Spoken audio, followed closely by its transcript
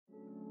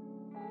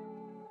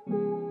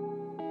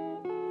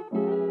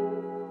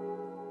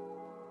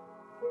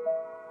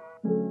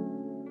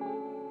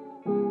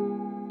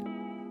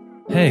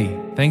Hey,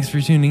 thanks for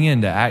tuning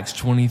in to Acts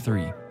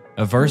 23,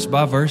 a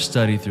verse-by-verse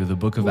study through the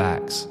book of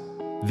Acts.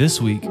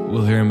 This week,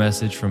 we'll hear a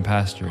message from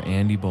Pastor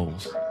Andy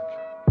Bowles.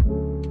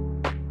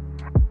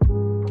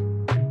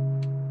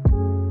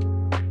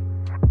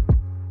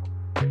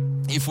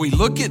 If we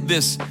look at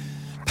this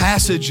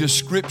passage of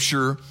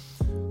Scripture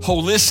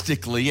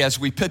holistically, as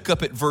we pick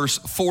up at verse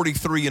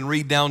 43 and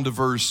read down to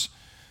verse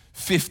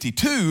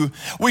 52,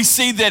 we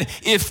see that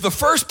if the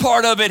first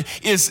part of it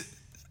is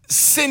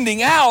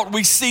sending out,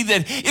 we see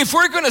that if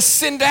we're going to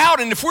send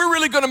out and if we're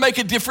really going to make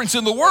a difference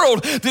in the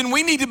world, then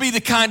we need to be the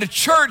kind of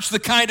church, the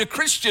kind of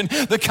Christian,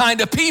 the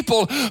kind of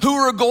people who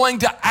are going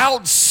to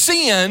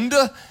out-send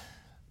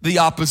the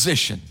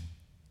opposition.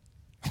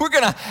 We're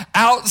going to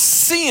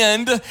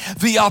out-send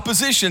the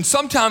opposition.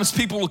 Sometimes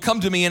people will come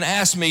to me and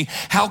ask me,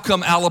 how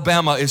come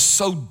Alabama is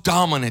so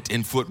dominant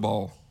in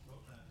football?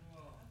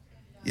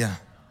 Yeah.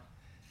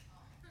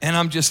 And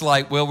I'm just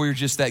like, well, we're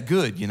just that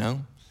good, you know?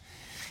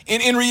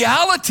 In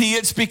reality,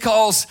 it's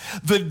because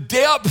the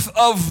depth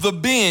of the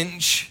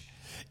bench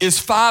is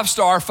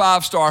 5-star,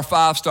 5-star,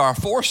 5-star,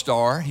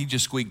 4-star. He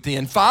just squeaked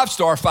in.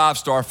 5-star,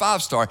 5-star,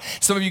 5-star.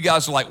 Some of you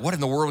guys are like, what in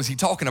the world is he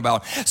talking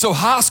about? So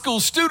high school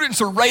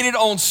students are rated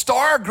on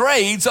star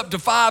grades up to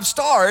 5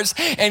 stars.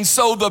 And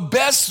so the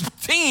best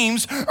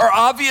teams are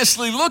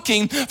obviously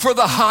looking for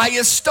the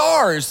highest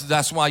stars.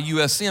 That's why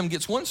USM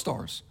gets 1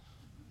 stars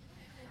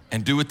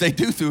and do what they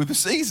do through the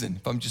season,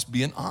 if I'm just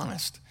being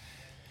honest.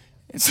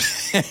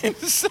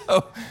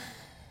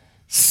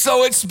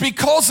 So it's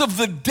because of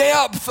the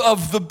depth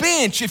of the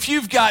bench. If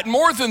you've got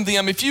more than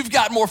them, if you've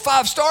got more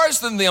 5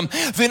 stars than them,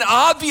 then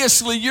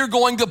obviously you're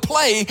going to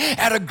play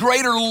at a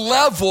greater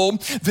level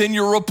than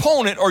your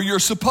opponent, or you're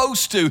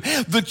supposed to.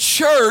 The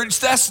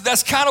church,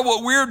 that's kind of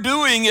what we're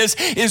doing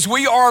is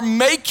we are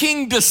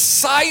making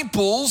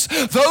disciples.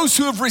 Those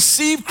who have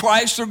received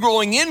Christ are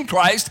growing in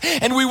Christ,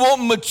 and we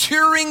want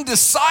maturing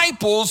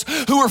disciples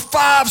who are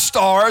 5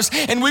 stars,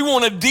 and we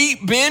want a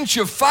deep bench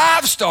of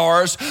 5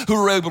 stars who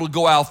are able to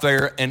go out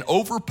there and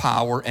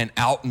overpower and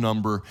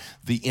outnumber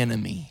the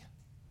enemy.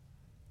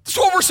 That's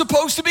what we're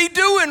supposed to be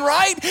doing,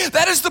 right?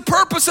 That is the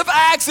purpose of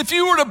Acts. If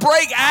you were to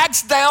break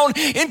Acts down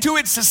into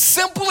its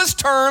simplest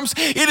terms,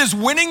 it is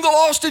winning the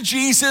lost to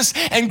Jesus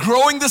and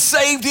growing the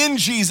saved in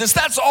Jesus.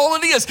 That's all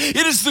it is. It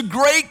is the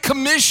Great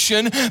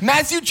Commission,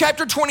 Matthew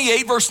chapter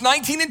 28, verse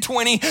 19 and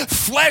 20,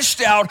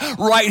 fleshed out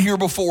right here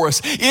before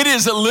us. It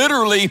is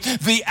literally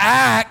the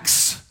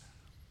Acts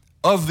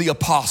of the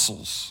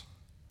apostles.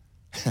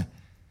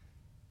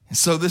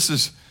 So this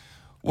is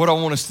what I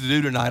want us to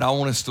do tonight. I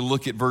want us to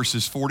look at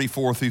verses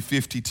 44 through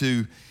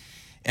 52,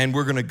 and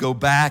we're going to go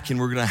back and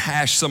we're going to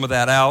hash some of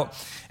that out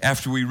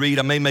after we read.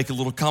 I may make a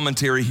little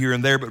commentary here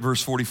and there, but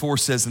verse 44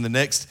 says, in the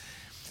next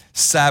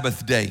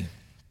Sabbath day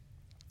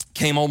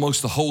came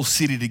almost the whole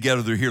city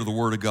together to hear the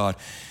word of God.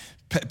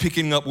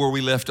 Picking up where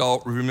we left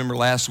off, remember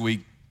last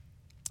week,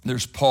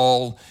 there's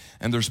Paul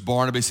and there's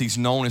Barnabas. He's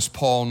known as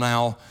Paul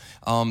now.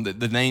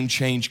 The name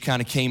change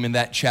kind of came in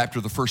that chapter,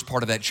 the first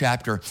part of that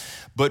chapter.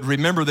 But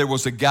remember, there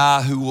was a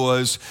guy who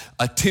was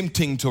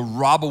attempting to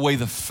rob away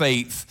the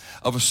faith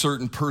of a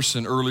certain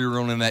person earlier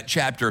on in that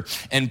chapter.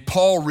 And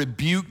Paul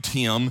rebuked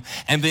him,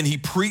 and then he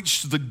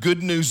preached the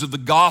good news of the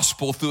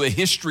gospel through a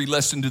history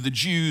lesson to the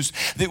Jews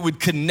that would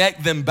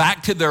connect them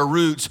back to their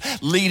roots,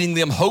 leading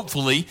them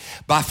hopefully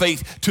by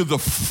faith to the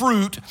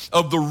fruit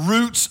of the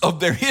roots of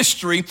their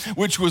history,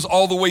 which was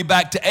all the way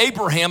back to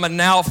Abraham and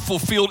now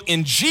fulfilled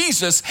in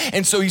Jesus.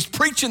 And so he's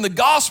preaching the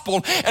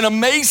gospel, and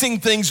amazing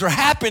things are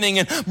happening,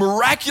 and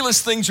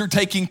miraculous things are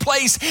taking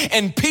place,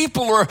 and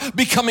people are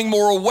becoming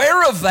more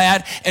aware of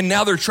that, and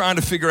now they're trying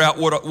to figure out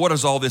what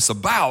is all this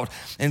about.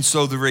 And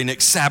so the very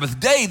next Sabbath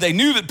day, they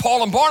knew that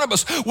Paul and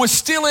Barnabas was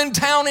still in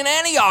town in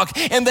Antioch,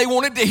 and they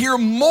wanted to hear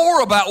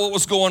more about what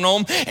was going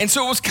on. And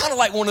so it was kind of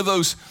like one of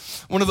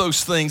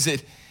those things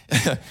that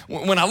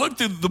when I look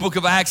through the book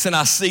of Acts and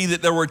I see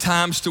that there were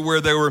times to where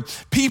there were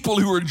people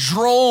who were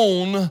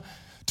drawn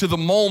to the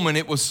moment.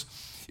 It was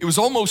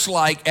almost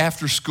like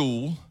after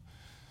school,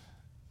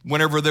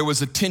 whenever there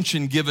was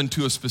attention given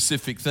to a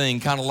specific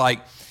thing, kind of like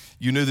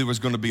you knew there was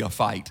going to be a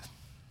fight.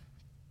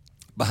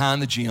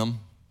 Behind the gym,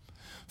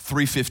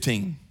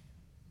 3:15.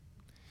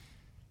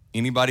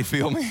 Anybody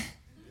feel me?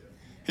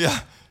 Yeah,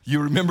 you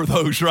remember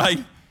those,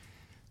 right?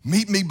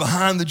 Meet me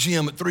behind the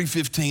gym at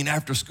 3:15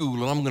 after school,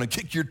 and I'm going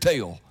to kick your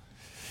tail.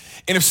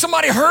 And if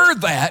somebody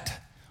heard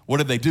that, what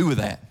did they do with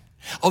that?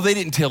 Oh, they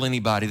didn't tell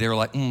anybody. They were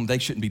like, they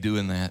shouldn't be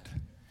doing that.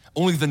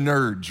 Only the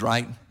nerds,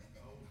 right?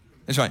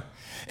 That's right.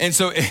 And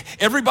so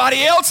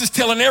everybody else is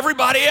telling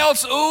everybody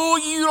else, oh,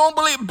 you don't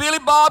believe Billy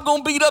Bob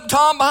gonna beat up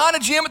Tom behind the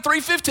gym at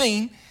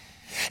 3:15.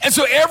 And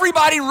so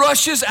everybody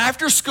rushes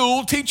after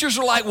school. Teachers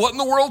are like, what in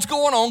the world's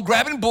going on?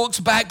 Grabbing books,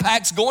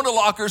 backpacks, going to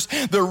lockers.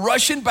 They're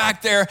rushing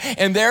back there,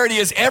 and there it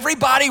is.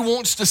 Everybody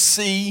wants to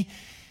see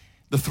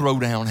the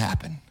throwdown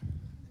happen.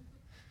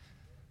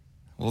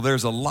 Well,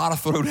 there's a lot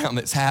of throwdown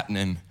that's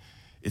happening.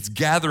 It's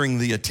gathering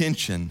the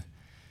attention.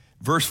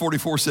 Verse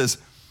 44 says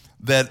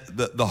that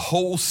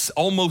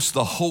almost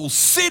the whole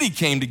city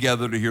came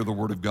together to hear the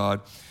word of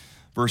God.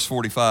 Verse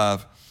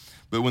 45,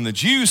 but when the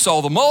Jews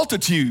saw the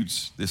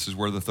multitudes, this is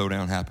where the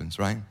throwdown happens,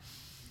 right?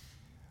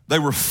 They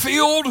were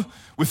filled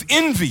with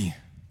envy.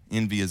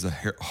 Envy is a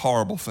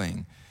horrible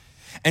thing.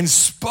 And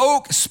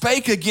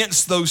spake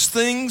against those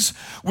things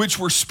which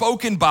were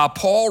spoken by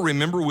Paul.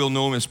 Remember, we'll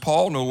know him as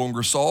Paul, no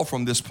longer Saul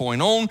from this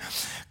point on.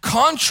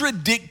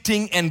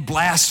 Contradicting and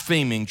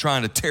blaspheming,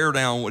 trying to tear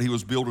down what he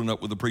was building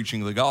up with the preaching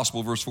of the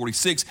gospel. Verse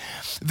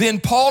 46, then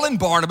Paul and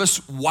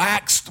Barnabas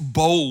waxed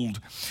bold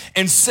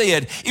and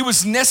said, it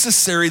was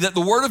necessary that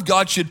the word of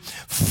God should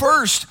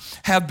first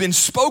have been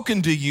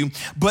spoken to you,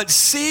 but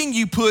seeing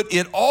you put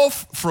it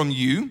off from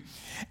you,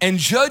 and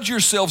judge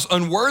yourselves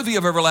unworthy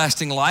of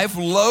everlasting life,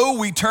 lo,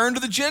 we turn to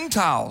the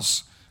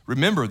Gentiles.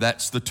 Remember,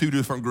 that's the two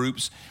different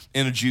groups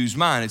in a Jew's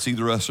mind. It's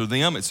either us or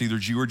them. It's either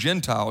Jew or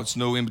Gentile. It's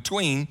no in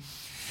between.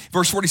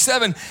 Verse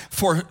 47,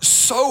 for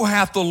so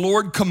hath the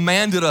Lord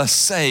commanded us,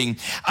 saying,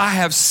 I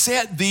have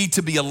set thee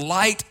to be a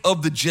light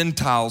of the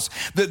Gentiles,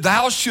 that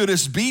thou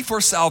shouldest be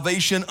for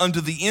salvation unto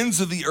the ends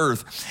of the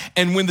earth.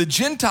 And when the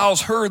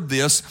Gentiles heard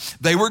this,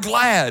 they were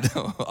glad,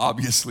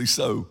 obviously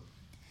so,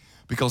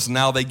 because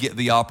now they get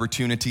the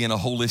opportunity in a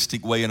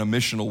holistic way, in a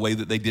missional way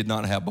that they did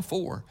not have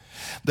before.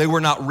 They were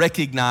not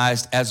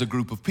recognized as a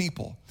group of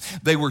people.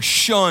 They were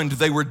shunned,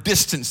 they were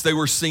distanced, they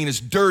were seen as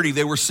dirty,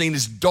 they were seen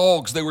as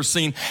dogs, they were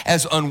seen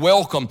as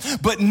unwelcome.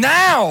 But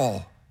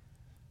now,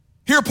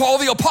 here Paul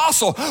the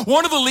Apostle,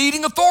 one of the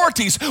leading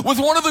authorities, with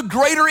one of the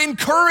greater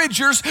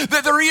encouragers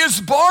that there is,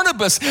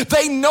 Barnabas.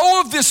 They know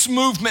of this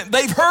movement,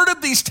 they've heard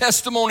of these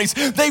testimonies,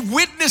 they've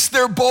witnessed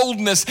their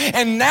boldness,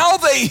 and now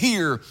they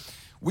hear,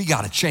 we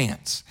got a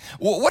chance.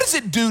 Well, what does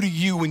it do to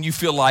you when you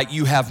feel like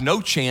you have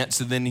no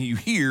chance and then you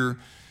hear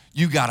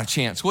you got a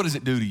chance? What does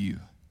it do to you?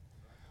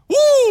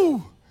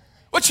 Woo!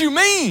 What you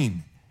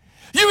mean?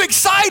 You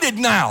excited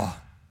now.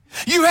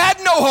 You had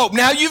no hope.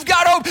 Now you've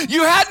got hope.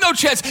 You had no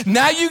chance.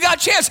 Now you got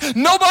chance.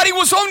 Nobody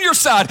was on your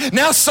side.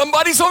 Now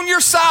somebody's on your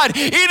side.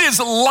 It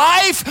is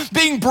life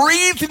being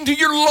breathed into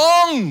your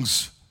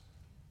lungs.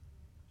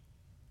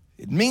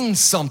 It means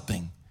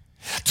something.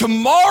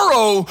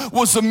 Tomorrow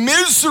was a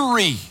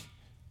misery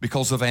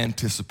because of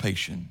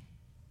anticipation.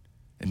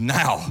 And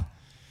now,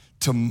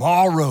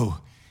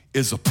 tomorrow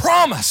is a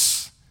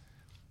promise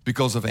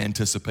because of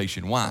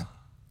anticipation. Why?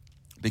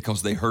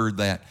 Because they heard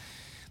that.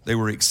 They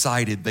were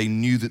excited. They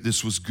knew that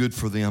this was good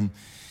for them.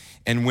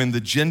 And when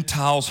the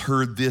Gentiles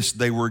heard this,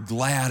 they were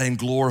glad and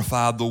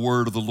glorified the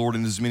word of the Lord,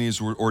 and as many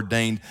as were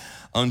ordained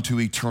unto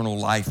eternal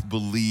life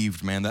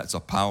believed. Man, that's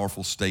a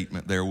powerful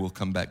statement there. We'll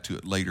come back to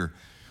it later.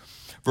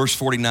 Verse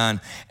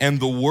 49, and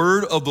the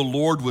word of the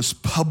Lord was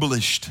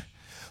published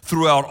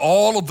throughout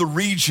all of the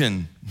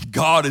region.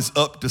 God is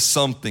up to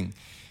something.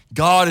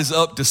 God is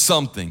up to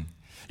something.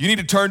 You need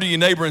to turn to your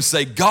neighbor and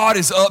say, God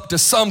is up to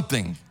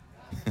something.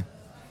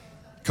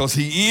 Because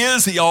he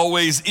is, he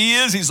always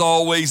is, he's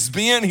always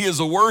been, he is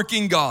a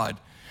working God.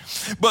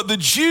 But the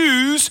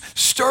Jews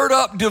stirred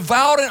up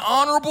devout and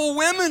honorable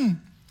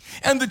women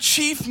and the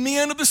chief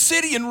men of the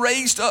city, and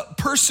raised up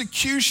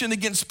persecution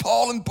against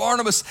Paul and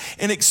Barnabas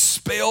and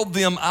expelled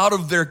them out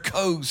of their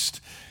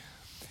coast.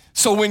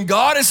 So when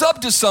God is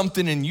up to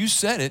something and you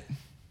said it,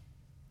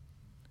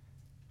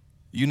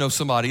 you know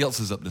somebody else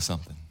is up to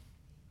something.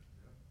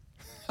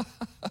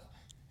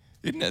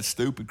 Isn't that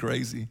stupid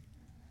crazy?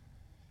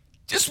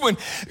 Just when,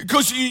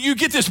 because you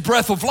get this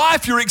breath of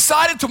life, you're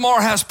excited,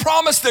 tomorrow has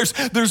promise,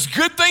 there's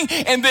good thing,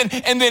 and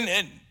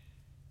then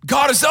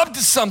God is up to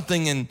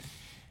something, and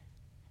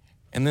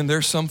then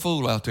there's some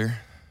fool out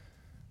there,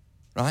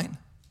 right?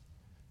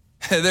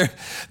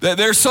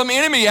 There's some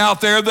enemy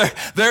out there.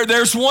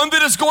 There's one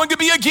that is going to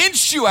be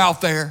against you out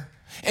there.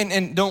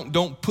 And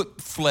don't put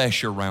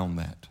flesh around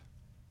that,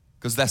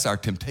 because that's our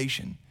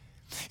temptation,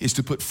 is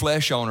to put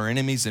flesh on our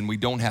enemies, and we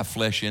don't have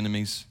flesh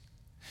enemies.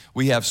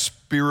 We have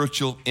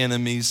spiritual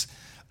enemies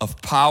of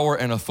power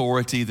and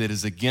authority that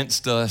is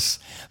against us.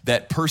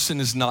 That person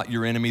is not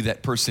your enemy.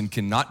 That person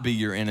cannot be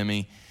your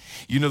enemy.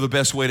 You know the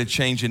best way to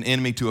change an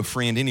enemy to a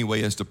friend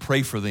anyway is to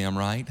pray for them,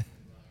 right?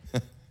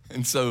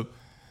 And so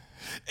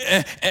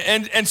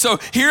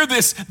here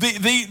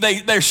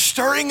they're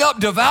stirring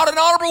up devout and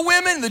honorable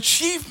women, the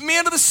chief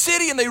men of the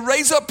city, and they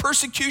raise up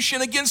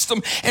persecution against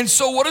them. And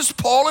so what does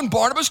Paul and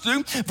Barnabas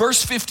do?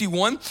 Verse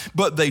 51,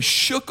 but they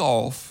shook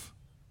off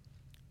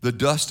the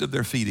dust of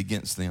their feet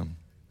against them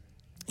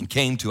and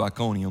came to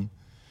Iconium.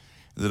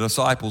 The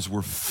disciples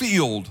were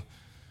filled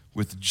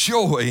with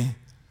joy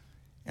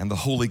and the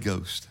Holy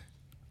Ghost.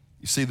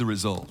 You see the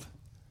result.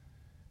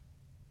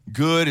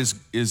 Good is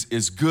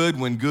good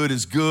when good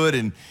is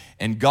good,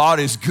 and God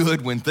is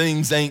good when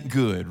things ain't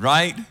good,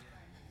 right?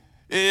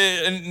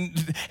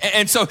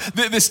 And so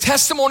this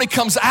testimony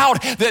comes out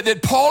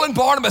that Paul and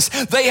Barnabas,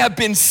 they have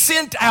been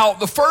sent out.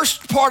 The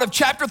first part of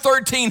chapter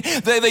 13,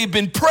 they've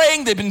been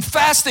praying, they've been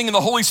fasting, and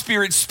the Holy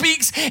Spirit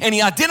speaks, and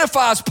he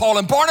identifies Paul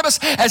and Barnabas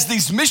as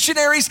these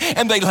missionaries,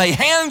 and they lay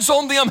hands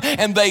on them,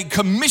 and they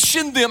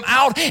commission them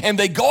out, and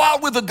they go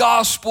out with the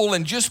gospel.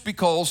 And just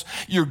because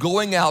you're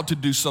going out to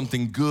do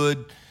something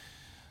good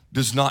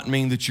does not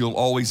mean that you'll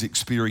always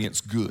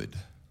experience good.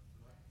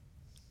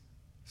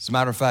 As a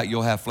matter of fact,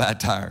 you'll have flat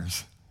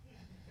tires.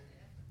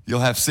 You'll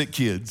have sick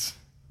kids.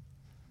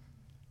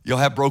 You'll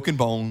have broken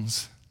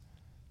bones.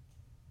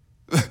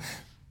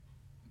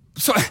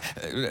 So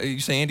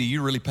you say, Andy,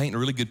 you're really painting a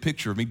really good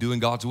picture of me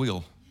doing God's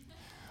will.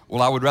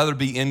 Well, I would rather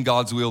be in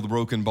God's will, the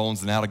broken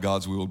bones, than out of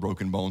God's will, the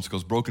broken bones,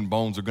 because broken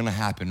bones are going to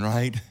happen,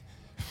 right?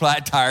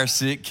 Flat tires,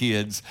 sick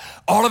kids,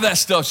 all of that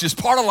stuff's just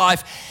part of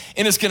life,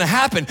 and it's going to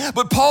happen.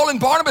 But Paul and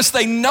Barnabas,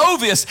 they know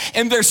this,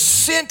 and they're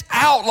sent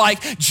out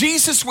like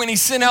Jesus, when he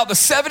sent out the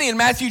 70 in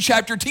Matthew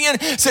chapter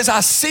 10, says,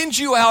 I send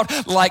you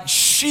out like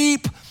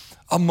sheep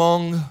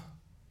among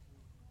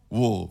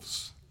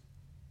wolves.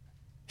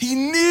 He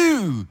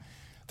knew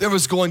there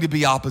was going to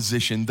be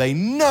opposition. They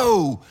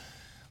know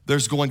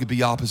there's going to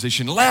be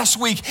opposition. Last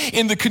week,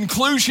 in the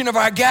conclusion of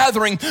our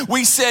gathering,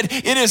 we said,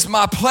 it is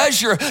my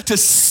pleasure to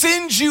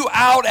send you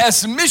out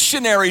as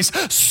missionaries,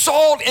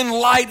 salt and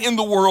light in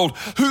the world.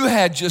 Who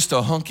had just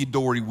a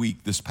hunky-dory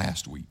week this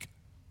past week?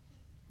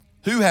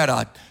 Who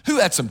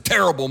had some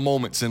terrible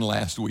moments in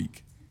last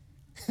week?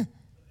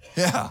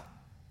 Yeah,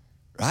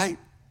 right?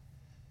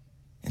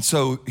 And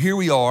so here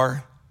we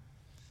are.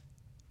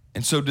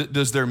 And so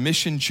does their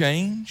mission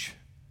change?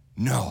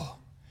 No.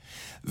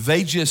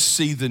 They just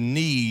see the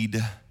need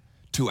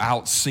to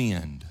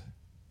out-send.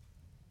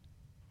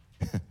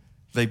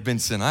 They've been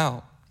sent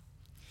out.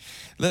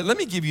 Let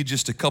me give you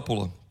just a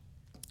couple of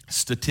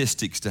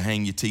statistics to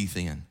hang your teeth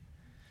in.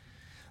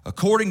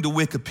 According to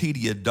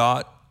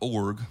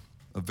Wikipedia.org,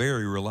 a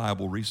very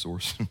reliable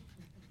resource.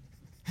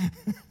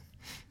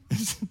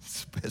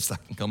 It's the best I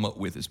can come up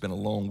with. It's been a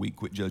long week.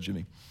 Quit judging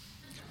me.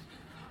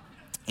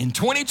 In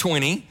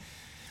 2020,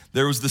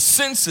 there was the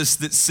census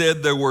that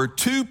said there were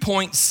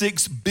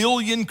 2.6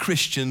 billion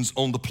Christians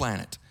on the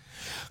planet.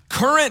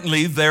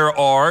 Currently, there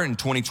are, in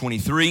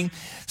 2023,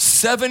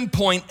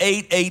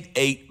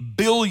 7.888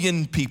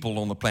 billion people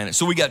on the planet.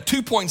 So we got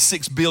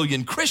 2.6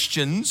 billion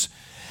Christians,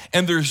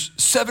 and there's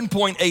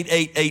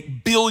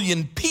 7.888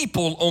 billion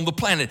people on the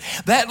planet.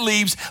 That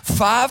leaves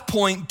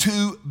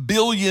 5.2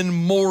 billion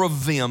more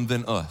of them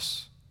than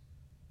us,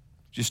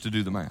 just to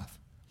do the math.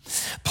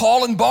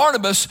 Paul and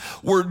Barnabas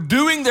were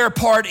doing their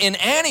part in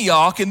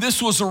Antioch, and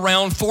this was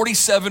around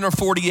 47 or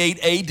 48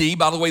 AD.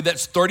 By the way,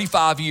 that's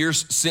 35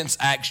 years since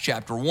Acts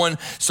chapter 1.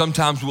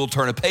 Sometimes we'll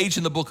turn a page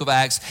in the book of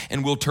Acts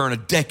and we'll turn a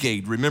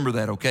decade. Remember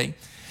that, okay?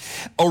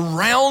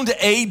 Around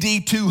AD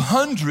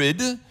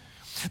 200,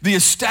 the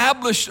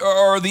established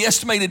or the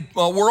estimated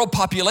world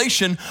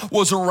population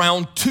was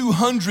around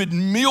 200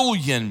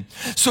 million.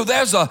 So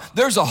there's a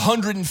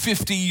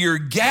 150-year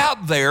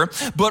gap there,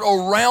 but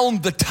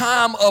around the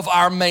time of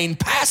our main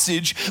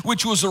passage,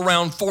 which was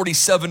around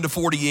 47 to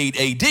 48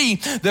 AD,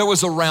 there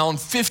was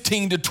around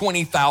 15 to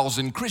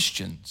 20,000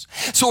 Christians.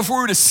 So if we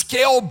were to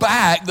scale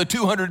back the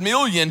 200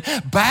 million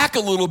back a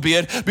little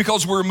bit,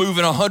 because we're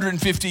moving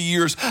 150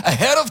 years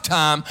ahead of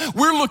time,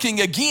 we're looking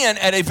again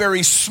at a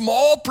very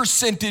small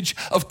percentage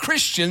of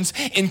Christians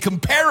in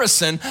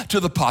comparison to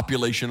the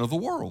population of the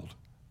world.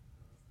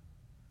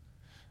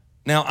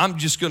 Now, I'm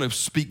just going to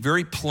speak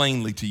very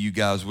plainly to you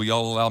guys. Will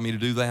y'all allow me to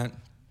do that?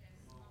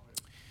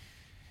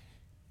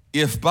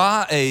 If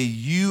by a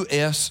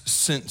U.S.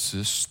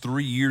 census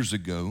 3 years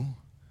ago,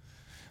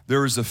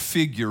 there is a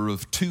figure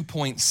of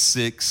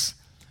 2.6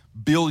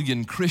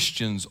 billion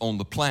Christians on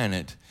the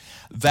planet,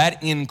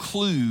 that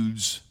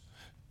includes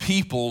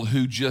people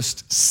who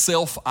just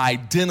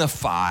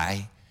self-identify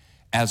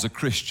as a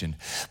Christian.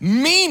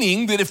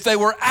 Meaning that if they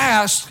were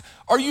asked,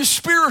 are you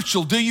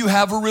spiritual? Do you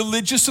have a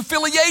religious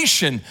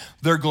affiliation?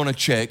 They're going to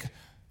check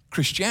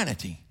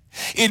Christianity.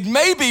 It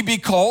may be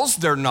because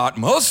they're not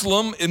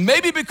Muslim. It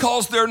may be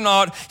because they're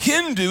not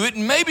Hindu. It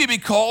may be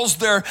because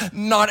they're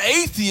not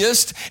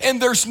atheist and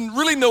there's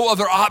really no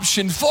other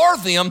option for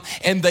them,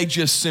 and they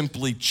just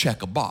simply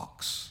check a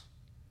box.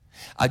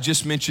 I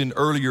just mentioned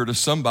earlier to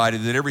somebody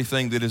that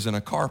everything that is in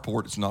a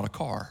carport is not a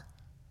car.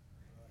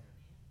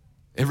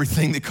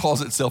 Everything that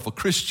calls itself a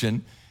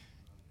Christian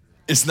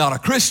is not a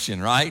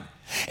Christian, right?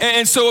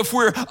 And so if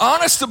we're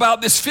honest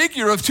about this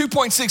figure of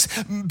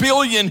 2.6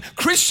 billion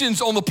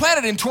Christians on the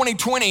planet in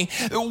 2020,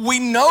 we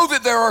know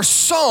that there are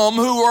some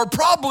who are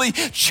probably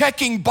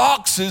checking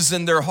boxes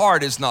and their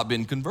heart has not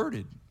been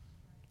converted.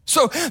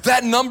 So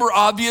that number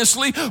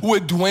obviously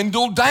would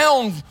dwindle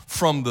down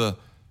from the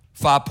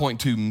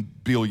 5.2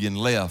 billion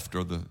left,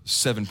 or the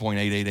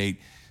 7.888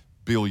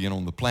 billion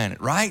on the planet,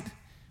 right?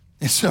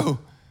 And so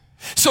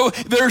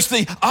there's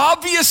the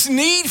obvious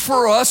need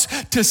for us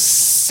to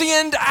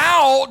send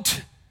out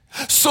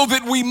so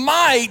that we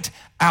might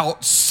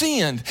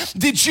out-send.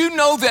 Did you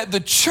know that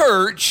the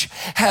church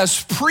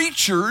has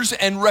preachers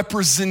and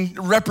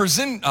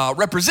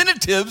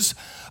representatives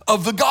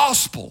of the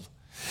gospel?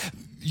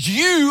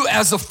 You,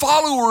 as a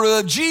follower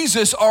of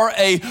Jesus, are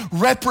a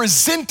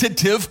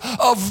representative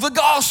of the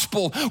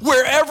gospel.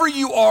 Wherever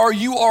you are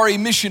a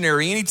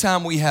missionary.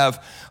 Anytime we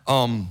have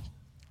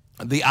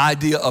the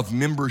idea of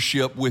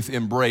membership with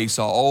Embrace,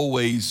 I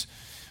always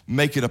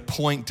make it a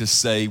point to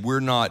say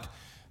we're not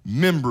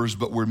members,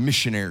 but we're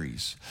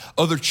missionaries.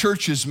 Other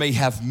churches may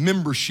have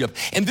membership.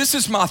 And this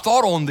is my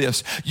thought on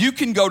this. You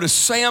can go to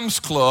Sam's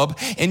Club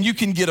and you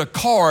can get a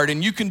card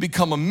and you can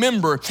become a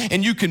member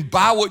and you can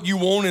buy what you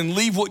want and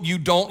leave what you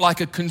don't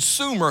like a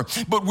consumer.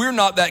 But we're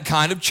not that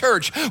kind of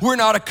church. We're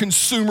not a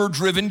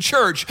consumer-driven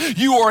church.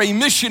 You are a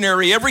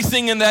missionary.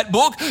 Everything in that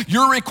book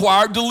you're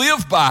required to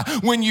live by.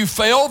 When you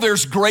fail,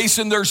 there's grace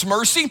and there's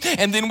mercy.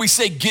 And then we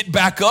say, get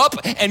back up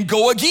and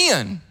go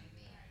again.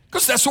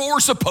 Because that's what we're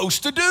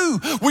supposed to do.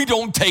 We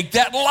don't take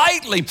that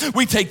lightly.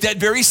 We take that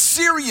very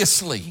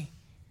seriously.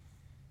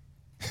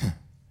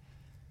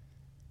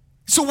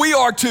 So we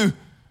are to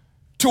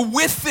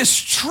with this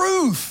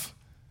truth.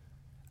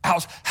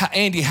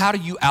 Andy, how do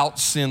you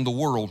out-sin the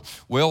world?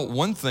 Well,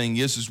 one thing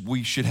is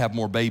we should have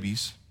more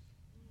babies.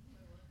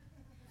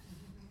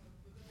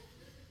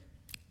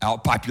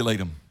 Outpopulate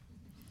them.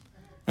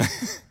 What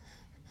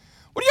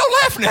are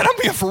y'all laughing at? I'm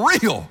being for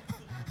real.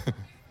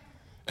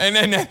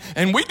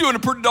 And we're doing a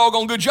pretty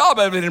doggone good job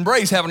of it in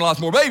Brace, having lots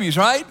more babies,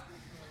 right?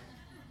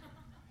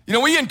 You know,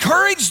 we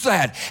encourage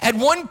that. At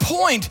one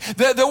point,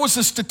 there was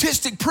a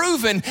statistic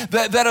proving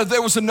that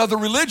there was another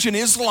religion,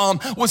 Islam,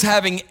 was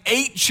having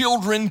 8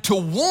 children to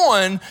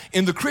 1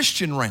 in the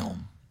Christian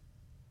realm.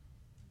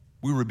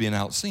 We were being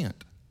outsinned.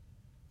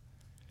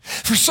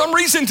 For some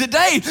reason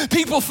today,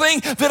 people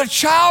think that a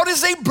child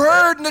is a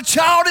burden. A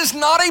child is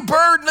not a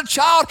burden. A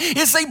child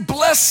is a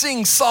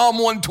blessing, Psalm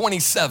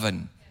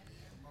 127.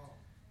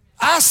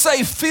 I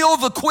say fill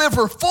the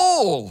quiver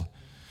full.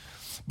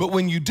 But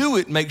when you do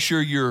it, make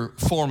sure you're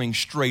forming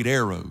straight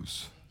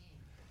arrows.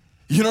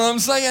 You know what I'm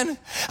saying?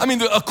 I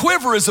mean, a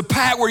quiver is a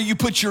pack where you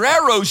put your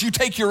arrows, you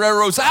take your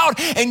arrows out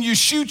and you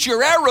shoot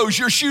your arrows.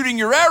 You're shooting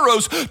your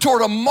arrows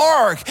toward a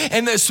mark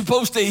and they're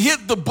supposed to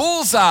hit the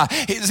bullseye.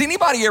 Has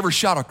anybody ever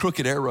shot a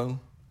crooked arrow?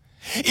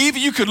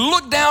 Even you could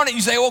look down and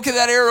you say, okay,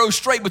 that arrow's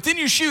straight, but then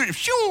you shoot it,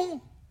 shoo,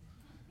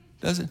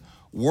 does it?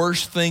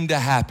 Worst thing to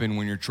happen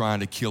when you're trying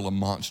to kill a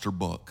monster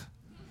buck,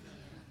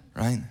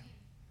 right?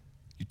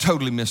 You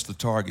totally miss the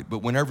target. But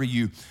whenever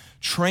you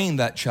train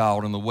that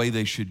child in the way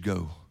they should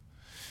go,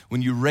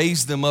 when you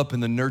raise them up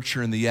in the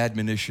nurture and the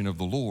admonition of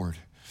the Lord,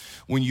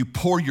 when you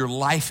pour your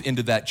life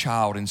into that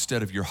child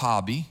instead of your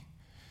hobby,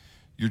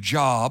 your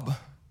job,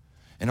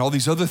 and all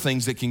these other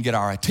things that can get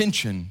our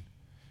attention,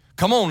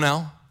 come on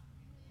now,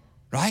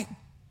 right?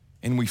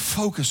 And we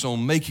focus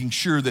on making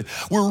sure that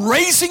we're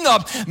raising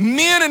up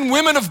men and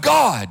women of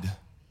God.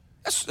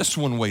 That's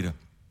one way to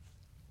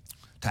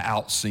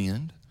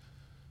out-sin.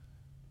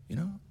 You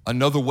know,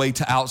 another way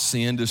to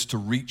out-sin is to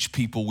reach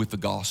people with the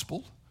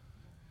gospel.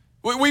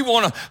 We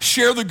want to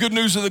share the good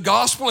news of the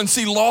gospel and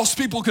see lost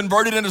people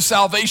converted into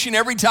salvation.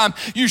 Every time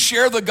you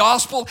share the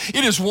gospel,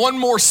 it is one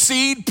more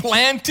seed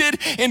planted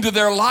into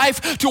their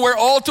life to where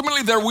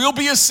ultimately there will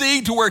be a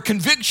seed to where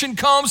conviction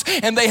comes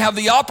and they have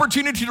the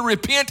opportunity to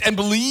repent and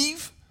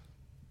believe.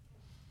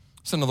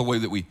 It's another way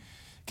that we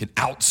can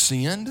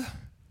out-sin.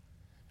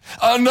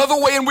 Another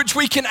way in which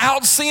we can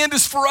out-sin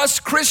is for us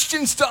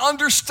Christians to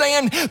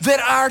understand that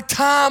our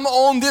time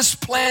on this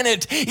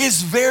planet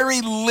is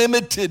very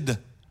limited.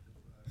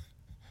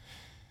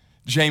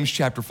 James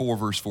chapter 4,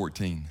 verse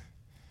 14.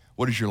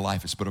 What is your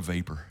life? It's but a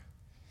vapor.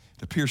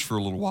 It appears for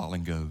a little while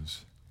and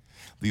goes.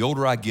 The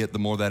older I get, the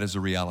more that is a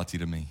reality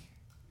to me.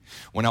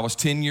 When I was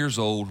 10 years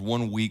old,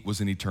 1 week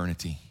was an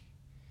eternity.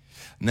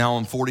 Now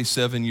I'm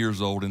 47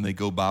 years old and they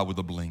go by with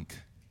a blink.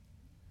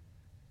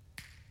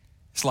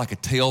 It's like a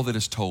tale that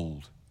is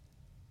told.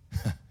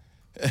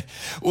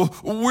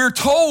 We're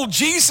told,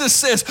 Jesus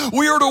says,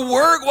 we are to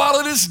work while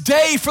it is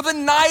day, for the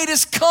night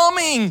is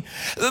coming.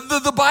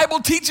 The Bible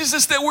teaches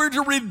us that we're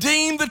to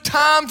redeem the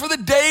time, for the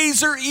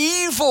days are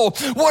evil.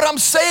 What I'm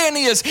saying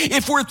is,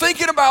 if we're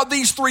thinking about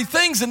these 3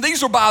 things, and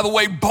these are, by the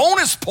way,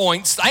 bonus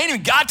points. I ain't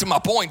even got to my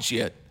points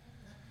yet.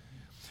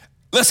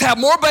 Let's have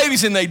more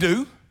babies than they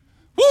do.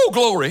 Woo,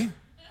 glory.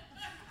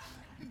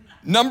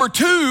 Number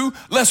 2,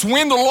 let's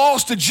win the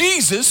lost to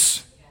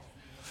Jesus.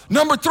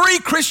 Number 3,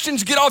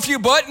 Christians, get off your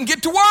butt and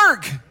get to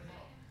work,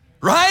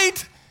 right?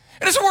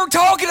 And that's what we're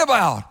talking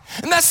about.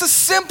 And that's the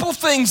simple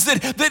things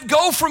that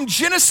go from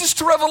Genesis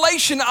to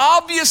Revelation,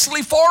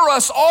 obviously for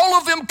us, all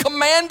of them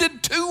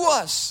commanded to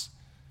us.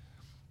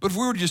 But if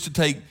we were just to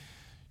take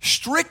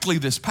strictly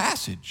this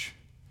passage,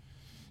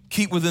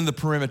 keep within the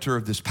perimeter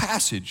of this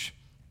passage,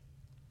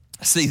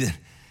 see that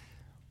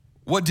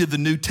what did the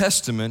New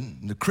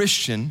Testament, the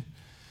Christian,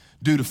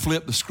 do to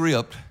flip the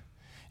script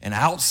and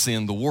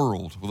out-sin the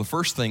world? Well, the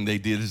first thing they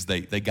did is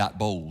they got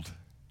bold.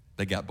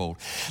 They got bold.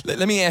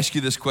 Let me ask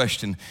you this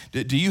question.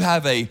 Do you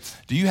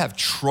have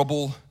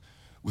trouble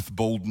with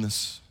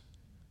boldness?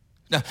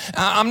 Now,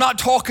 I'm not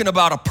talking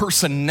about a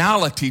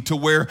personality to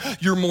where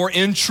you're more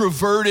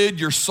introverted,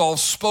 you're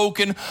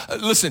soft-spoken.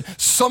 Listen,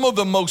 some of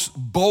the most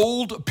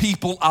bold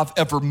people I've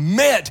ever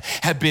met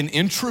have been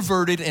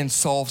introverted and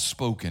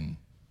soft-spoken.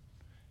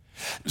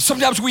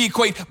 Sometimes we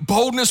equate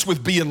boldness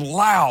with being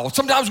loud.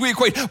 Sometimes we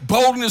equate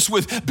boldness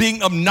with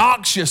being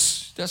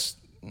obnoxious. That's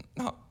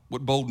not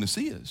what boldness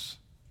is.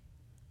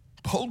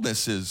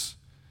 Boldness is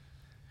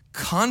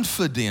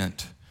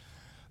confident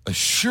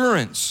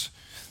assurance,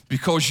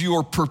 because you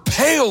are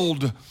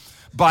propelled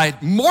by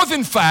more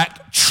than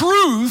fact,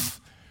 truth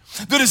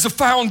that is the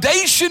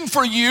foundation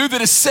for you,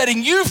 that is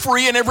setting you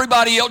free and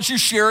everybody else you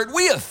share it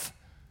with.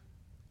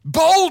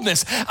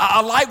 Boldness.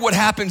 I like what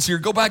happens here.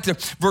 Go back to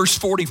verse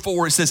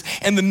 44. It says,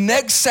 and the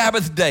next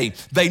Sabbath day,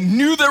 they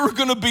knew they were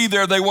going to be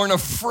there. They weren't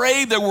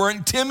afraid. They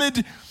weren't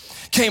timid.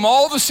 Came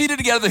all the seated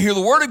together to hear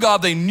the word of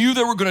God. They knew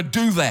they were going to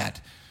do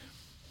that.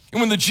 And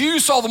when the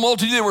Jews saw the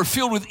multitude, they were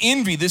filled with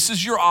envy. This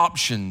is your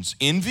options.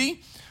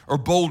 Envy or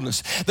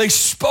boldness. They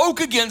spoke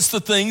against the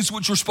things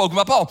which were spoken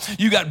by Paul.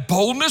 You got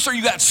boldness or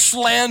you got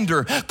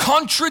slander.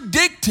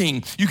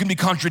 Contradicting. You can be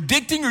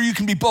contradicting or you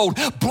can be bold.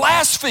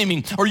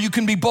 Blaspheming or you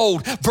can be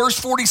bold. Verse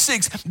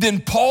 46,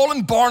 then Paul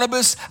and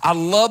Barnabas, I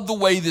love the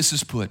way this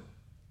is put.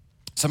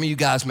 Some of you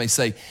guys may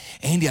say,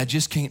 Andy, I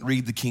just can't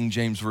read the King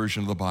James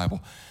Version of the Bible.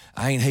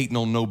 I ain't hating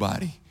on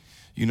nobody.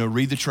 You know,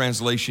 read the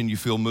translation you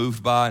feel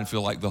moved by and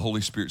feel like the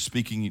Holy Spirit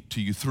speaking to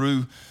you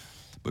through.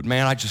 But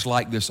man, I just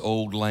like this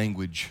old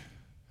language.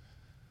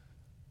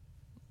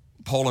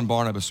 Paul and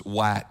Barnabas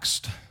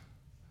waxed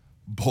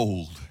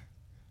bold.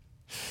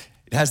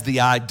 It has the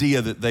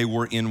idea that they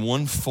were in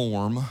one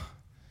form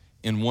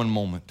in one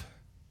moment.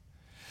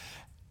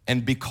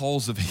 And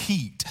because of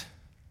heat,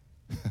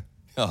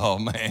 oh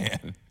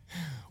man,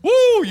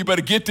 woo, you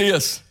better get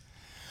this.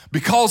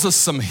 Because of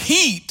some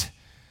heat,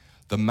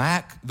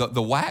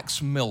 the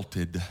wax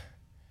melted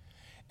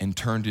and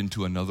turned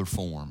into another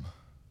form.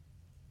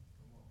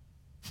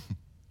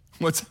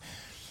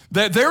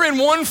 They're in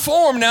one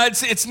form. Now,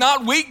 it's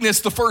not weakness,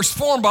 the first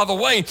form, by the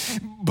way,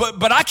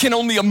 but I can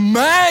only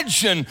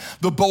imagine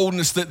the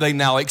boldness that they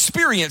now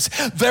experience.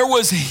 There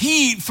was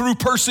heat through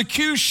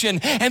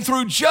persecution and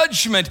through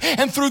judgment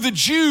and through the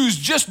Jews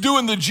just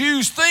doing the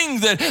Jews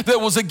thing that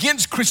was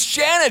against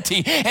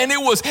Christianity, and it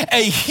was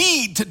a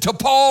heat to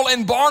Paul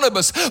and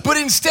Barnabas. But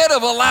instead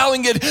of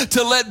allowing it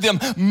to let them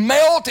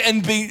melt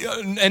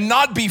and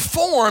not be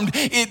formed,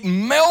 it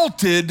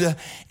melted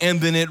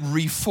and then it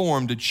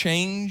reformed. A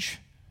change.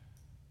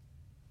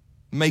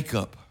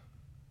 Makeup.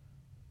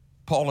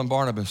 Paul and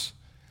Barnabas,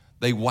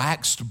 they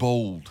waxed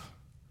bold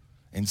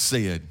and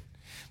said,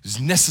 it is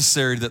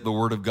necessary that the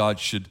word of God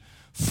should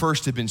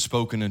first have been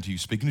spoken unto you.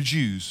 Speaking to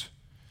Jews,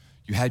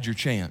 you had your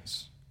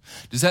chance.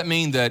 Does that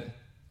mean that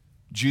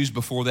Jews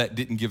before that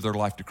didn't give their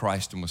life to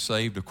Christ and was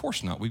saved? Of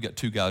course not. We've got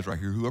two guys right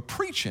here who are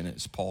preaching it.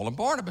 It's Paul and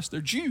Barnabas. They're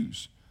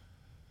Jews.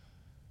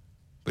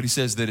 But he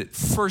says that it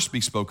first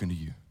be spoken to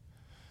you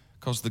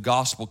because the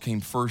gospel came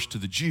first to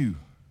the Jew.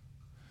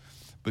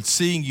 But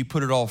seeing you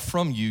put it all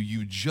from you,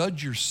 you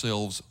judge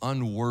yourselves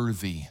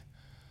unworthy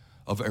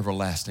of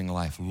everlasting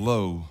life.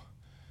 Lo,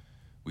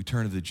 we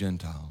turn to the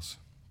Gentiles.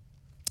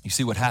 You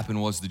see, what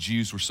happened was the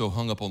Jews were so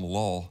hung up on the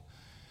law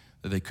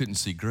that they couldn't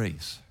see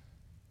grace.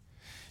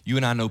 You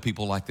and I know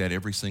people like that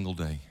every single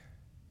day.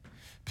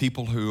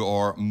 People who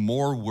are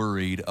more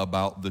worried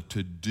about the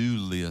to-do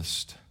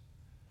list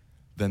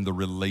than the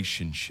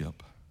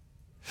relationship.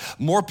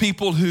 More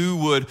people who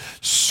would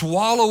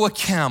swallow a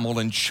camel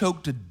and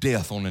choke to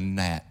death on a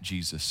gnat,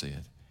 Jesus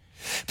said.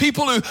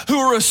 People who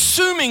are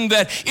assuming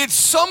that it's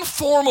some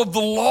form of the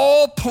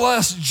law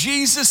plus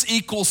Jesus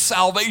equals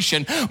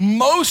salvation.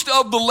 Most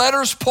of the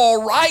letters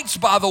Paul writes,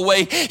 by the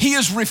way, he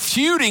is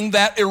refuting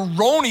that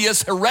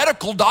erroneous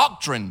heretical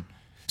doctrine.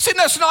 See,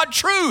 that's not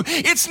true.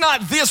 It's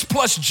not this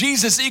plus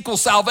Jesus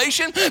equals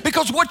salvation,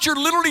 because what you're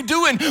literally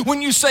doing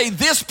when you say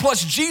this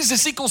plus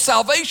Jesus equals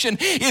salvation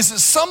is that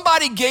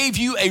somebody gave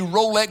you a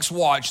Rolex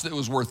watch that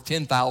was worth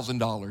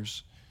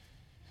 $10,000.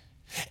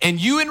 And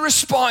you, in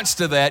response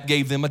to that,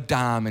 gave them a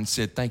dime and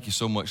said, thank you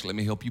so much, let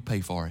me help you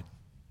pay for it.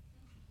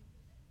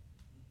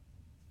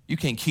 You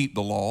can't keep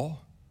the law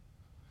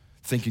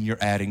thinking you're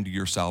adding to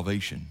your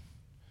salvation.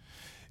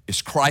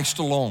 It's Christ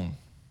alone,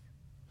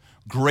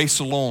 grace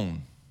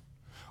alone,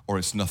 or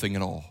it's nothing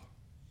at all.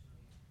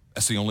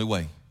 That's the only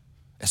way.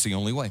 That's the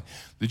only way.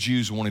 The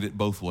Jews wanted it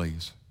both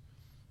ways.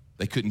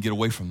 They couldn't get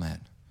away from that.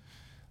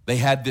 They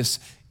had this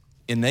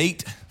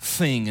innate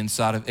thing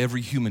inside of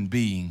every human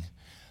being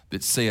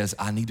that says,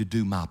 I need to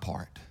do my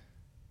part.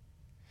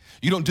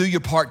 You don't do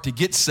your part to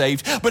get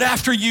saved, but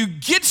after you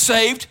get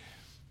saved,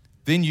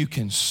 then you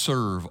can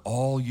serve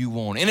all you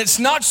want. And it's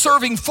not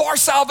serving for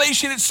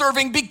salvation, it's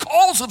serving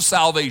because of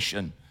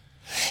salvation.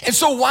 And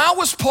so why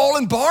was Paul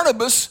and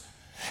Barnabas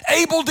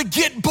able to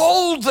get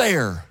bold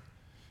there?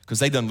 Because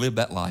they done lived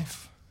that life.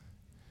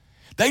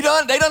 They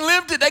done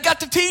lived it. They got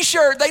the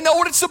t-shirt. They know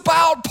what it's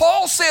about.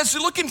 Paul says,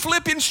 look in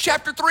Philippians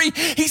chapter 3,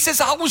 he says,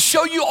 I will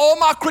show you all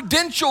my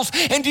credentials.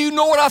 And do you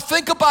know what I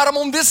think about them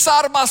on this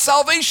side of my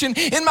salvation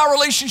in my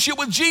relationship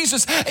with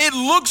Jesus? It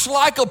looks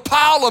like a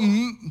pile of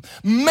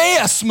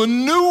mess,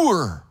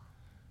 manure.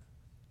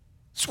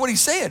 That's what he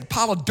said,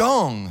 pile of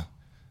dung.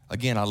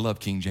 Again, I love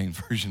King James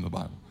Version of the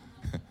Bible.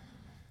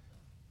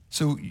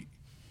 So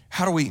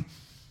how do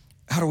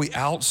we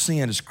out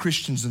sin as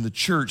Christians in the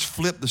church,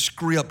 flip the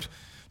script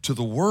to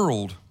the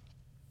world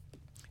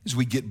as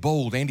we get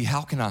bold? Andy,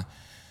 how can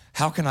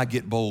How can I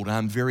get bold?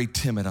 I'm very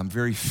timid. I'm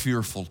very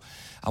fearful.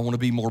 I want to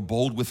be more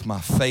bold with my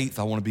faith.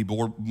 I want to be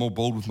more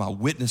bold with my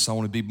witness. I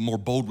want to be more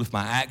bold with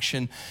my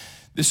action.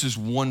 This is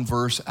one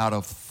verse out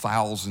of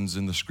thousands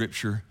in the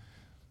scripture.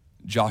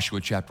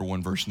 Joshua chapter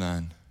 1, verse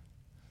 9.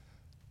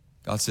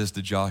 God says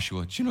to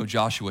Joshua, did you know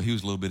Joshua, he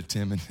was a little bit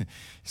timid.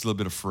 He's a little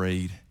bit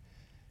afraid.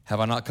 Have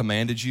I not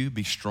commanded you?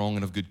 Be strong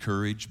and of good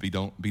courage. Be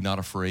not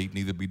afraid,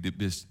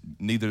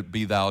 neither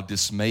be thou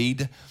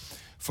dismayed.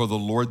 For the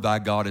Lord thy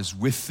God is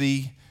with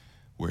thee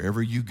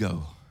wherever you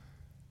go.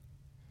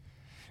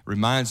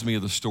 Reminds me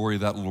of the story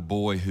of that little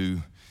boy who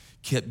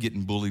kept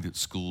getting bullied at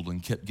school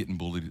and kept getting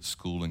bullied at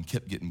school and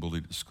kept getting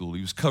bullied at school.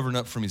 He was covering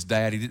up from his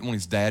dad. He didn't want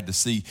his dad to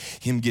see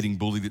him getting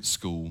bullied at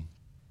school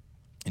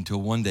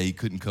until one day he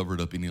couldn't cover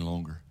it up any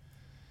longer.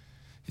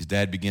 His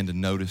dad began to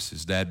notice.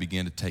 His dad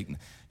began to take,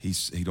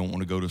 he don't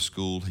want to go to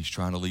school. He's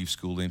trying to leave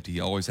school empty. He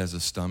always has a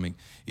stomach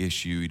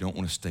issue. He don't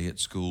want to stay at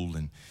school,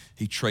 and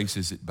he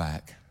traces it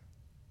back.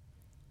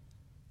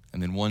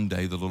 And then one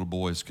day the little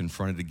boy is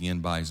confronted again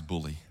by his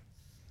bully.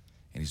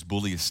 And his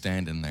bully is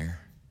standing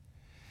there.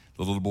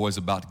 The little boy is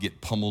about to get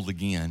pummeled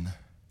again.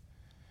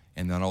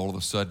 And then all of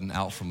a sudden,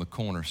 out from the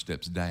corner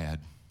steps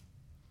Dad.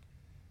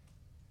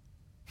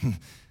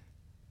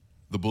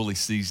 The bully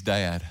sees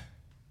Dad.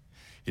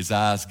 His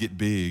eyes get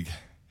big.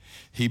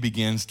 He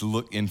begins to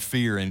look in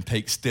fear and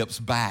take steps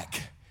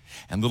back.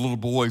 And the little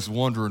boy's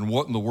wondering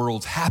what in the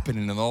world's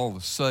happening. And all of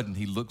a sudden,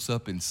 he looks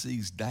up and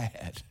sees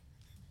Dad.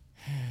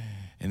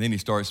 And then he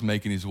starts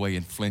making his way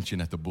and flinching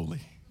at the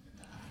bully.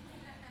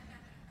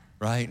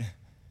 Right?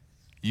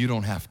 You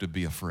don't have to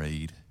be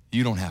afraid.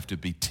 You don't have to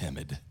be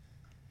timid.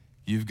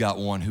 You've got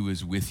one who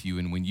is with you,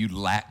 and when you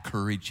lack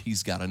courage,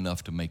 he's got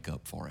enough to make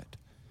up for it.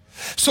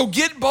 So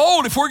get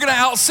bold. If we're going to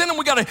out-sin him,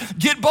 we got to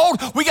get bold.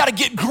 We got to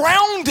get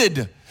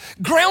grounded.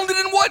 Grounded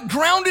in what?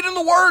 Grounded in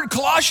the Word.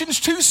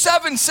 Colossians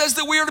 2:7 says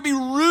that we are to be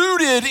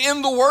rooted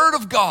in the Word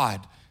of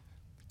God.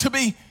 To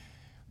be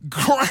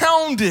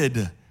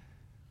grounded.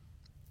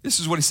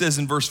 This is what he says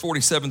in verse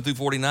 47 through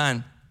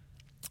 49.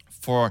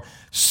 For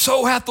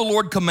so hath the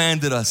Lord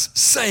commanded us,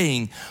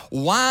 saying,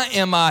 why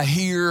am I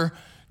here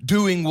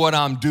doing what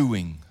I'm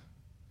doing?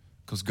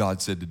 Because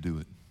God said to do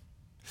it.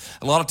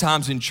 A lot of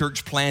times in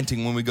church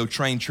planting, when we go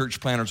train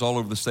church planters all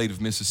over the state of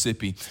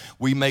Mississippi,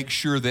 we make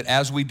sure that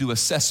as we do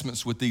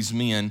assessments with these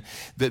men,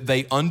 that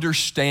they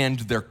understand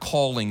their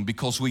calling,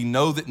 because we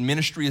know that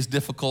ministry is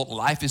difficult,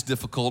 life is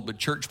difficult, but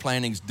church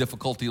planting is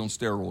difficulty on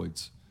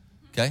steroids,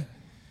 okay?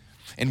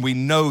 And we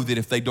know that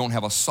if they don't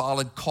have a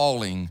solid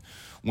calling,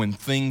 when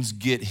things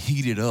get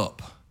heated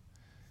up,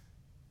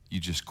 you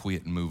just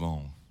quit and move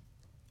on.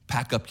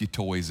 Pack up your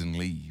toys and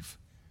leave.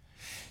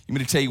 You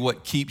mean to tell you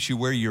what keeps you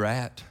where you're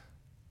at?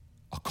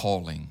 A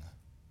calling.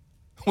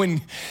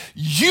 When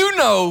you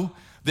know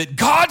that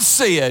God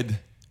said,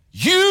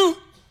 you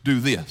do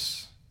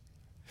this.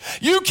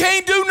 You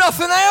can't do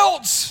nothing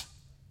else.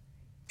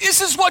 This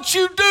is what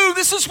you do.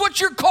 This is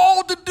what you're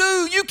called to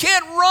do. You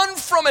can't run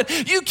from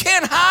it. You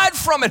can't hide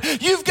from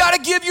it. You've got to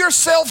give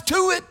yourself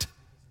to it.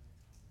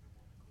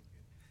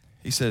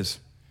 He says,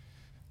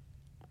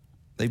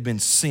 they've been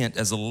sent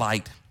as a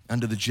light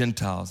unto the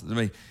Gentiles.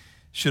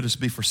 Should us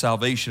be for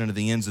salvation unto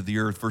the ends of the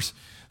earth. Verse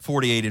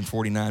 48 and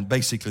 49,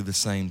 basically the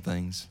same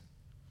things.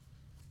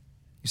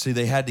 You see,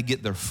 they had to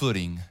get their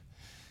footing.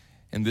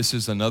 And this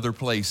is another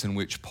place in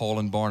which Paul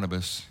and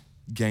Barnabas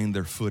gained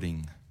their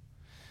footing,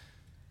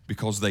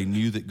 because they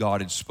knew that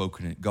God had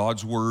spoken it.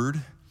 God's word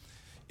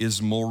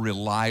is more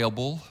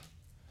reliable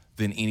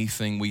than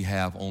anything we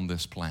have on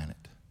this planet.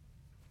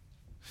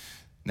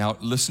 Now,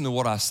 listen to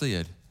what I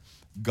said.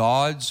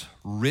 God's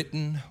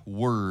written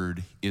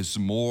word is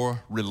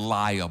more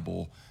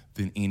reliable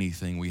than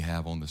anything we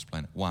have on this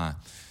planet. Why?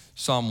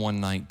 Psalm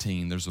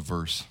 119, there's a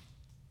verse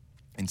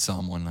in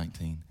Psalm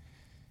 119.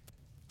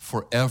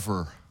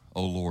 Forever,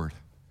 O Lord,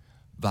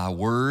 thy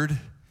word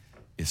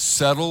is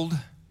settled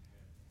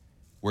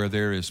where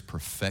there is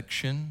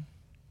perfection,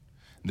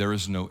 there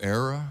is no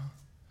error,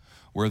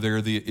 where there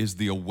is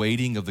the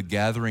awaiting of the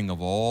gathering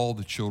of all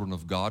the children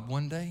of God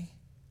one day.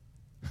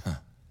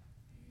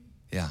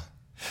 Yeah.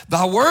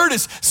 Thy word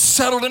is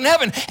settled in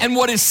heaven, and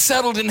what is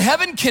settled in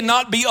heaven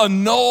cannot be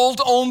annulled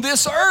on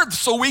this earth.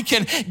 So we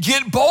can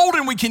get bold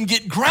and we can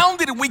get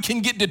grounded and we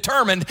can get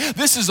determined.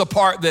 This is a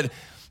part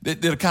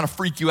that'll kind of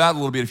freak you out a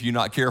little bit if you're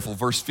not careful.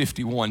 Verse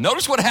 51.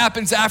 Notice what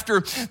happens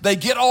after they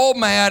get all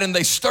mad and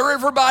they stir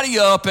everybody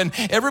up and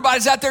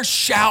everybody's out there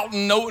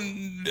shouting, no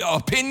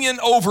opinion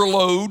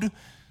overload.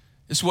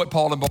 This is what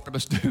Paul and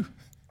Barnabas do.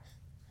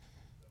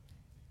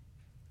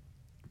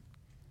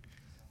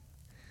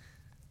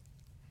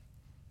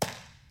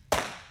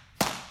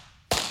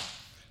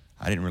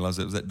 I didn't realize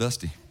it was that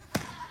dusty.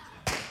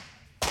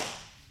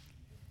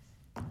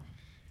 And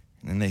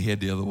then they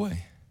head the other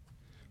way.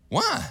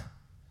 Why?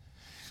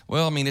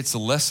 Well, I mean, it's a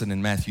lesson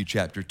in Matthew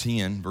chapter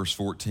 10, verse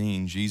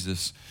 14.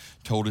 Jesus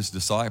told his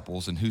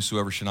disciples, and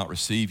whosoever shall not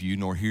receive you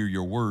nor hear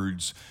your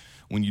words,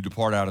 when you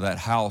depart out of that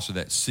house or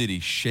that city,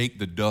 shake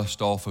the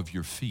dust off of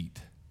your feet.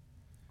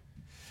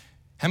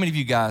 How many of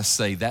you guys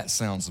say that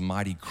sounds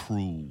mighty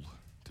cruel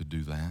to to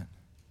do that.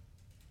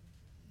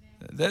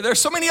 There's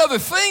so many other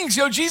things.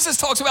 Jesus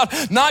talks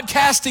about not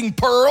casting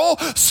pearl,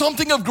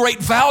 something of great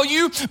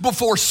value,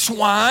 before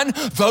swine,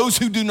 those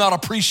who do not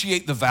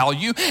appreciate the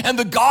value. And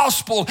the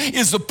gospel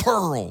is a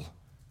pearl.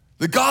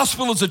 The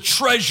gospel is a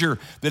treasure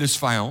that is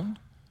found.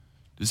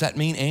 Does that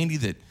mean, Andy,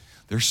 that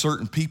there's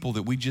certain people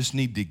that we just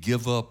need to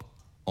give up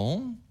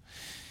on?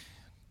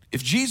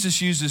 If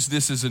Jesus uses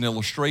this as an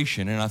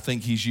illustration, and I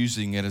think he's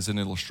using it as an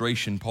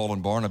illustration, Paul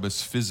and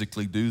Barnabas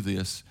physically do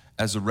this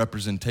as a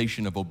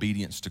representation of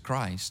obedience to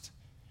Christ.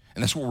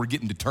 And that's what we're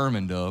getting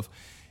determined of,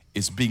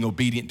 is being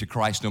obedient to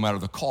Christ no matter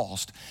the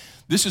cost.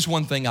 This is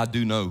one thing I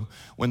do know.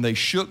 When they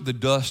shook the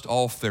dust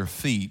off their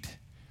feet,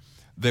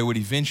 there would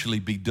eventually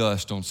be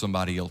dust on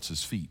somebody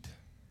else's feet.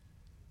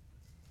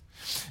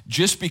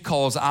 Just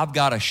because I've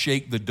got to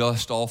shake the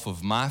dust off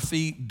of my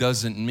feet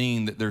doesn't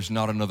mean that there's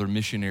not another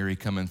missionary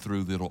coming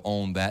through that'll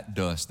own that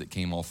dust that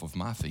came off of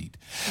my feet.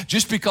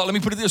 Just because, let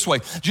me put it this way,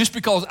 just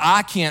because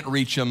I can't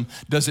reach them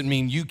doesn't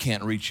mean you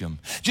can't reach them.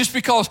 Just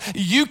because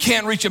you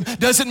can't reach them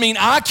doesn't mean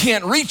I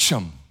can't reach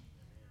them.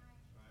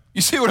 You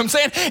see what I'm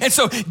saying? And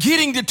so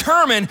getting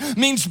determined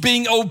means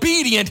being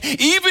obedient,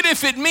 even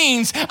if it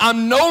means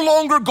I'm no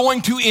longer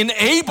going to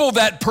enable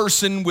that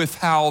person with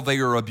how they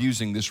are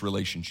abusing this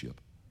relationship.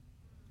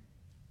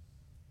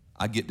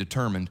 I get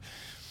determined.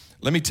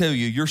 Let me tell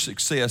you, your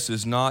success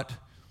is not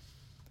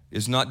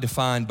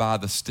defined by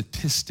the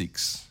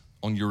statistics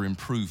on your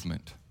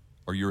improvement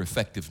or your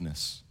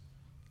effectiveness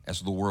as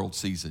the world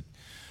sees it.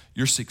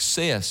 Your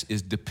success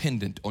is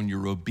dependent on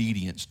your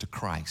obedience to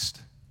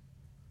Christ.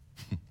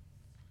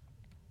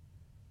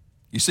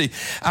 You see,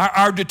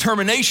 our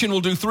determination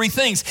will do three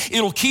things.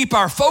 It'll keep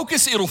our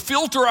focus, it'll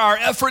filter our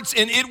efforts,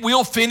 and it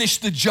will finish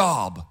the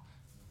job.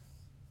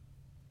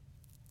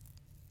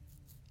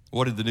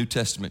 What did the New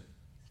Testament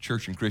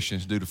church and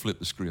Christians do to flip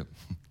the script?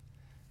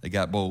 They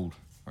got bold.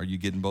 Are you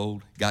getting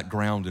bold? Got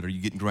grounded. Are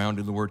you getting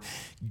grounded in the Word?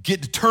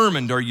 Get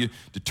determined. Are you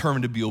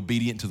determined to be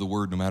obedient to the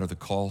Word no matter the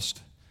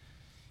cost?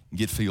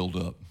 Get filled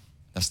up.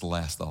 That's the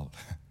last thought.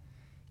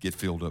 Get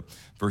filled up.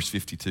 Verse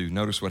 52,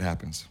 notice what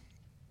happens.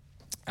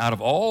 Out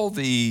of all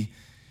the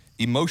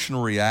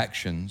emotional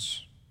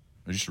reactions,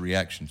 or just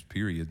reactions,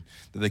 period,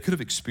 that they could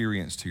have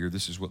experienced here,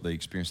 this is what they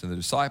experienced. And the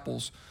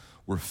disciples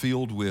were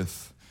filled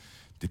with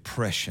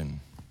depression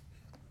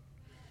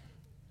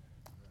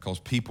because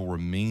people were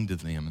mean to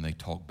them and they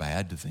talked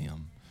bad to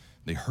them.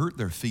 They hurt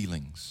their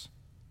feelings.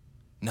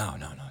 No,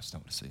 that's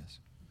not what it says.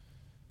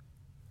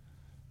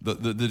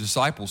 The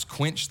disciples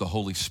quenched the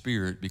Holy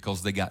Spirit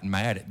because they got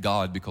mad at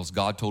God because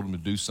God told them to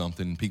do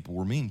something and people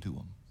were mean to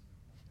them.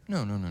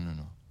 No.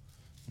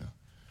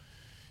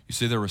 You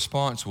see, their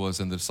response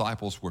was, and the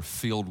disciples were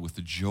filled with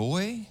the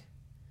joy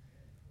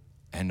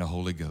and the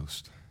Holy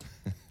Ghost.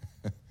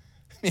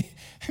 Let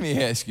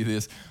me ask you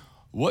this.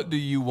 What do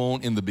you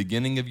want in the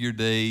beginning of your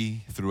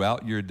day,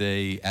 throughout your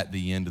day, at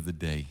the end of the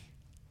day?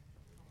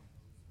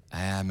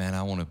 Man,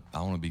 I want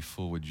to be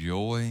full with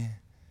joy.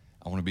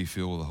 I want to be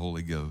filled with the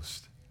Holy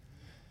Ghost.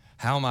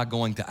 How am I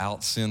going to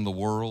out-sin the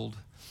world?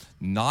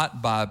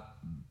 Not by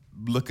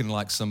looking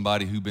like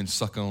somebody who's been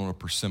sucking on a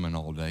persimmon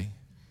all day,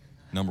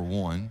 number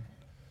one.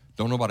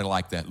 Don't nobody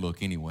like that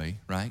look anyway,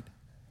 right?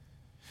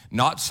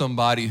 Not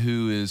somebody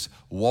who is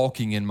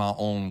walking in my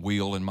own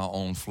will, in my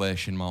own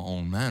flesh, in my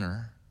own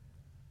manner,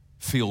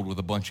 filled with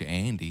a bunch of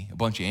Andy. A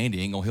bunch of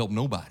Andy ain't going to help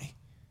nobody.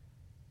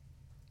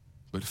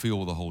 But filled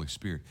with the Holy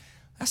Spirit.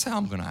 That's how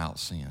I'm going to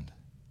out-sin.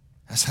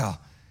 That's how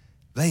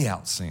they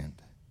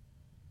out-sinned.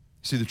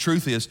 See, the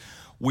truth is,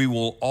 we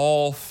will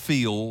all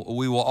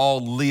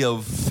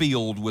live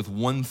filled with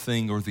one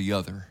thing or the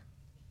other.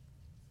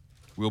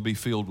 We'll be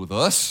filled with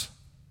us,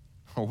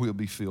 or we'll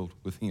be filled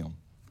with Him.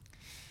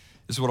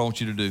 This is what I want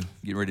you to do.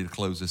 Get ready to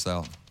close this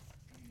out.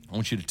 I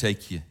want you to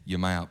take your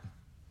map.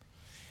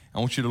 I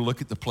want you to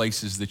look at the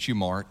places that you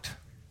marked: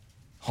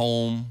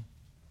 home,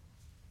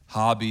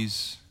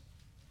 hobbies,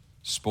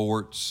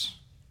 sports,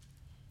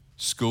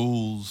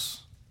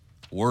 schools,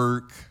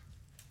 work,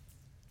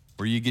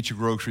 where you get your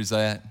groceries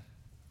at,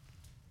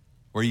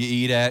 where you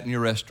eat at in your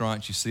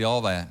restaurants. You see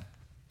all that.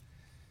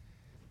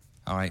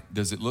 All right,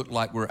 does it look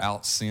like we're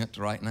out-sent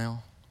right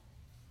now?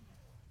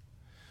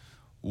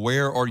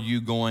 Where are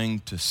you going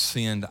to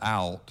send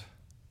out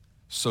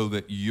so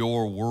that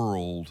your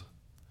world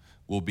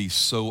will be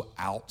so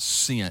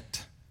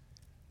out-sent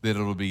that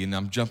it'll be, and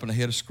I'm jumping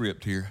ahead of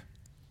script here,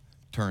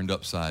 turned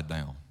upside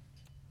down?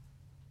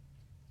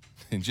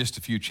 In just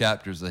a few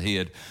chapters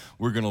ahead,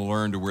 we're going to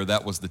learn to where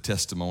that was the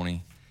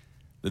testimony.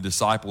 The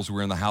disciples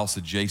were in the house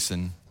of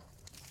Jason.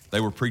 They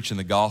were preaching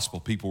the gospel.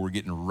 People were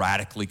getting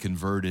radically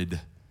converted.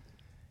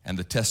 And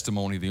the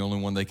testimony, the only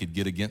one they could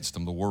get against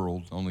them, the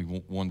world, only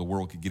one the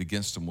world could get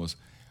against them, was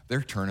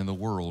they're turning the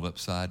world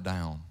upside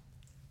down.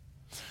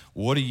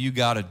 What do you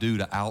got to do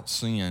to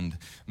out-sin?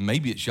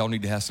 Maybe it's y'all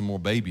need to have some more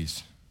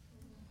babies.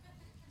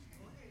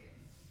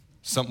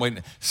 Some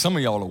of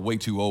y'all are way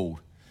too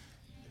old,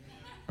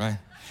 right?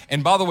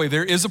 And by the way,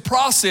 there is a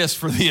process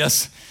for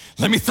this.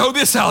 Let me throw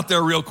this out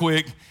there real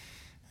quick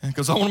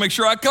because I want to make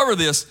sure I cover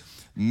this.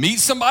 meet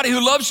somebody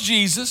who loves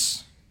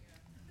Jesus,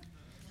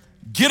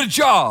 get a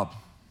job,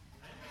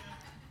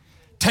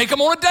 take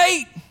them on a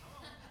date,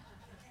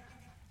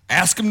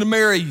 ask them to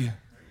marry you.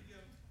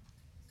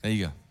 There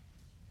you go.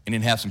 And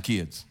then have some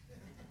kids.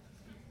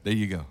 There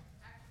you go.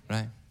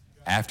 Right?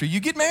 After you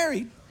get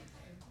married,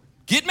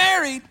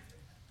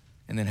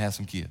 and then have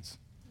some kids.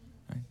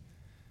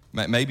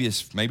 Right? Maybe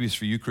it's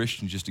for you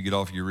Christians just to get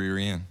off your rear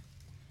end.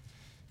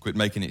 Quit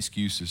making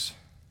excuses.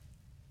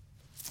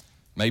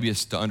 Maybe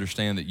it's to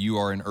understand that you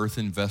are an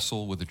earthen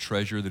vessel with a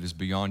treasure that is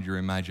beyond your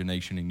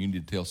imagination, and you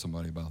need to tell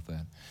somebody about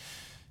that.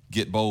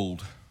 Get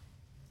bold.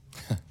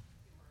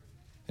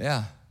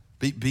 Yeah.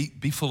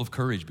 Be full of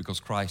courage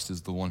because Christ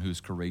is the one who is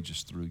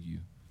courageous through you.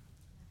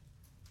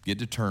 Get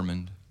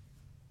determined,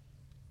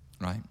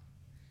 right?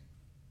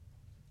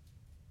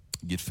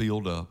 Get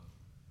filled up.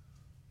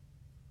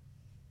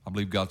 I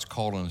believe God's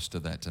calling us to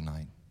that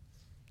tonight.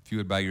 If you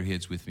would bow your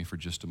heads with me for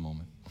just a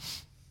moment.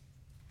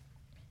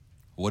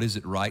 What is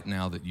it right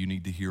now that you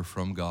need to hear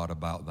from God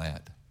about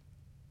that?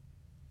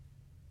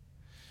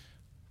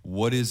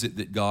 What is it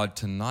that God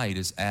tonight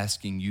is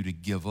asking you to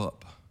give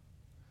up,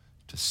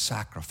 to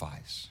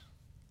sacrifice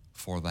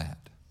for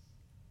that?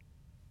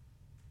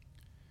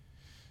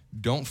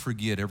 Don't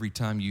forget, every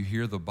time you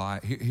hear the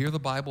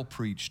Bible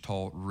preached,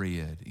 taught,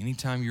 read,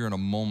 anytime you're in a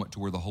moment to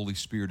where the Holy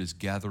Spirit is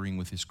gathering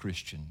with His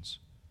Christians,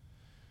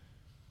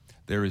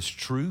 there is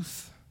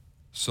truth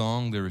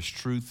sung, there is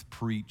truth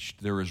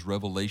preached, there is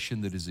revelation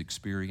that is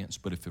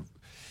experienced. But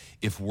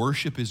if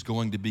worship is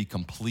going to be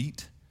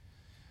complete,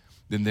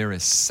 then there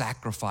is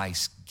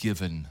sacrifice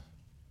given.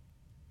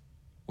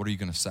 What are you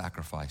going to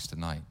sacrifice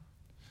tonight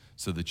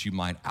so that you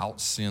might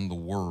out-sin the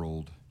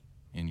world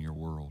in your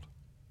world?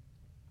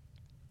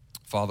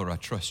 Father, I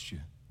trust you.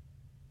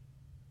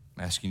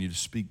 I'm asking you to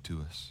speak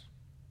to us.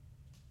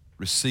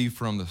 Receive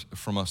from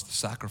us the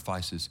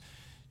sacrifices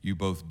you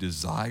both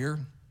desire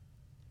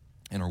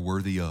and are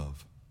worthy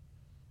of,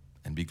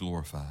 and be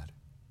glorified.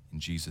 In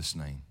Jesus'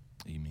 name,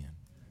 amen.